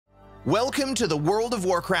Welcome to the World of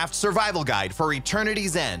Warcraft Survival Guide for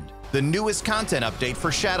Eternity's End, the newest content update for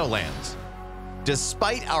Shadowlands.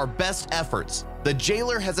 Despite our best efforts, the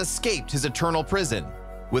jailer has escaped his eternal prison.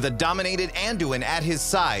 With a dominated Anduin at his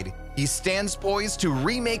side, he stands poised to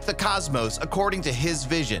remake the cosmos according to his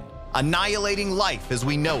vision, annihilating life as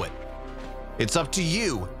we know it. It's up to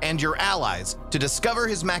you and your allies to discover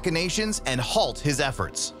his machinations and halt his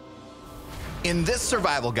efforts. In this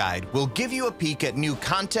survival guide, we'll give you a peek at new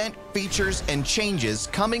content, features, and changes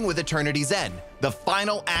coming with Eternity's End, the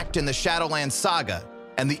final act in the Shadowlands saga,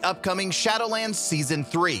 and the upcoming Shadowlands Season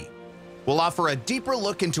 3. We'll offer a deeper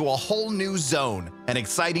look into a whole new zone, an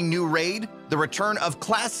exciting new raid, the return of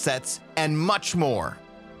class sets, and much more.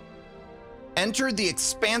 Enter the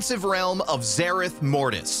expansive realm of Zereth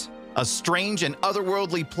Mortis, a strange and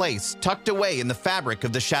otherworldly place tucked away in the fabric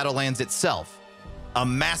of the Shadowlands itself. A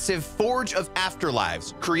massive forge of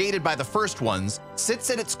afterlives created by the first ones sits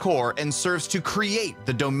at its core and serves to create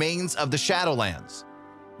the domains of the Shadowlands.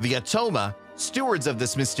 The Atoma, stewards of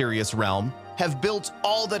this mysterious realm, have built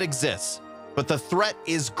all that exists, but the threat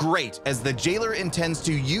is great as the jailer intends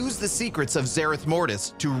to use the secrets of Zereth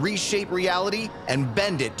Mortis to reshape reality and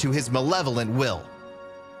bend it to his malevolent will.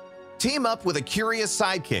 Team up with a curious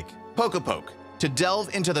sidekick, Poke, to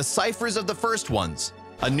delve into the ciphers of the first ones,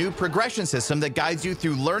 a new progression system that guides you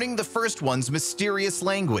through learning the first one's mysterious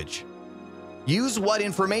language. Use what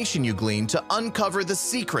information you glean to uncover the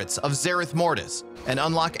secrets of Zereth Mortis and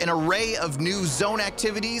unlock an array of new zone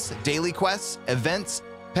activities, daily quests, events,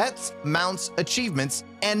 pets, mounts, achievements,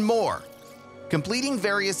 and more. Completing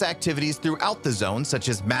various activities throughout the zone, such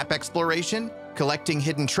as map exploration, collecting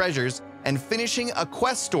hidden treasures, and finishing a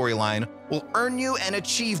quest storyline will earn you an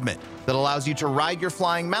achievement that allows you to ride your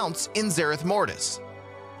flying mounts in Zereth Mortis.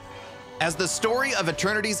 As the story of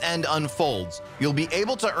Eternity's End unfolds, you'll be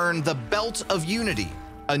able to earn the Belt of Unity,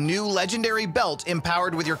 a new legendary belt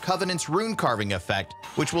empowered with your Covenant's rune carving effect,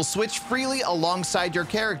 which will switch freely alongside your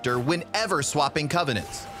character whenever swapping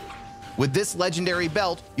Covenants. With this legendary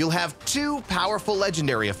belt, you'll have two powerful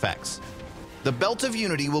legendary effects. The Belt of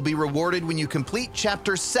Unity will be rewarded when you complete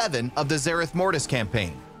Chapter 7 of the Zereth Mortis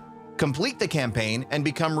campaign. Complete the campaign and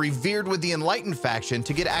become revered with the Enlightened faction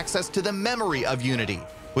to get access to the Memory of Unity,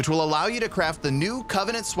 which will allow you to craft the new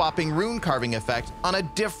Covenant swapping rune carving effect on a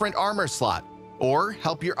different armor slot, or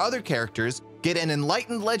help your other characters get an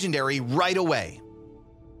Enlightened legendary right away.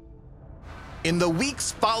 In the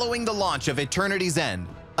weeks following the launch of Eternity's End,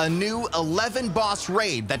 a new 11-boss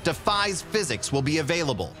raid that defies physics will be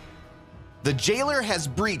available. The jailer has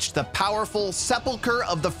breached the powerful Sepulchre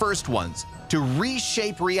of the First Ones to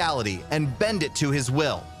reshape reality and bend it to his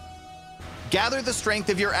will. Gather the strength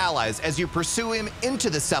of your allies as you pursue him into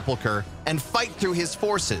the Sepulchre and fight through his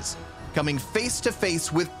forces, coming face to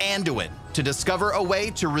face with Anduin to discover a way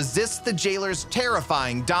to resist the jailer's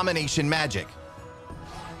terrifying domination magic.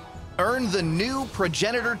 Earn the new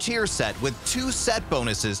Progenitor tier set with 2 set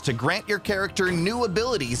bonuses to grant your character new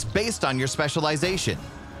abilities based on your specialization.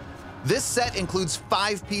 This set includes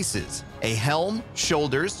 5 pieces: a helm,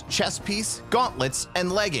 shoulders, chest piece, gauntlets,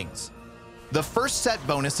 and leggings. The first set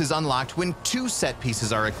bonus is unlocked when 2 set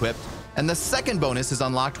pieces are equipped, and the second bonus is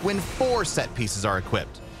unlocked when 4 set pieces are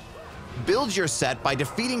equipped. Build your set by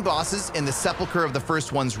defeating bosses in the Sepulchre of the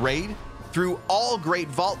First One's raid, through all Great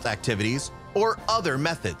Vault activities, or other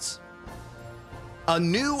methods. A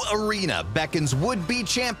new arena beckons would-be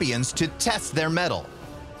champions to test their mettle.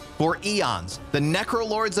 For eons, the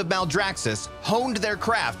Necrolords of Maldraxxus honed their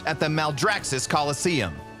craft at the Maldraxxus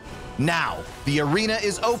Coliseum. Now, the arena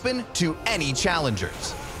is open to any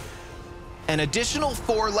challengers. An additional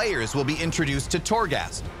 4 layers will be introduced to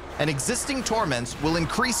Torghast, and existing torments will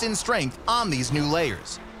increase in strength on these new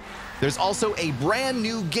layers. There's also a brand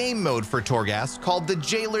new game mode for Torghast called the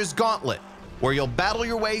Jailer's Gauntlet, where you'll battle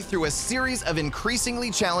your way through a series of increasingly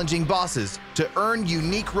challenging bosses to earn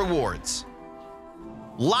unique rewards.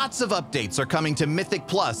 Lots of updates are coming to Mythic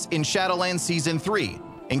Plus in Shadowlands Season 3,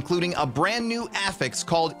 including a brand new affix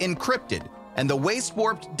called Encrypted and the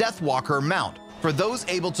Waste-Warped Deathwalker mount for those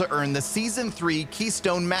able to earn the Season 3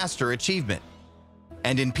 Keystone Master achievement.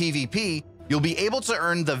 And in PvP, you'll be able to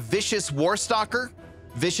earn the Vicious Warstalker,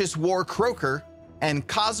 Vicious War Croaker, and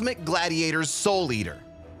Cosmic Gladiator's Soul Eater.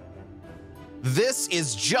 This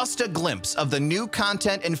is just a glimpse of the new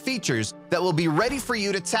content and features that will be ready for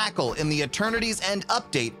you to tackle in the Eternity's End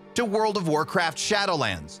update to World of Warcraft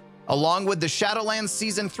Shadowlands, along with the Shadowlands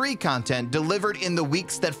Season 3 content delivered in the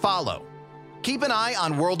weeks that follow. Keep an eye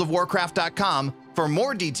on worldofwarcraft.com for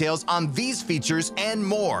more details on these features and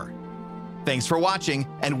more. Thanks for watching,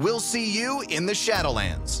 and we'll see you in the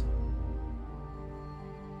Shadowlands.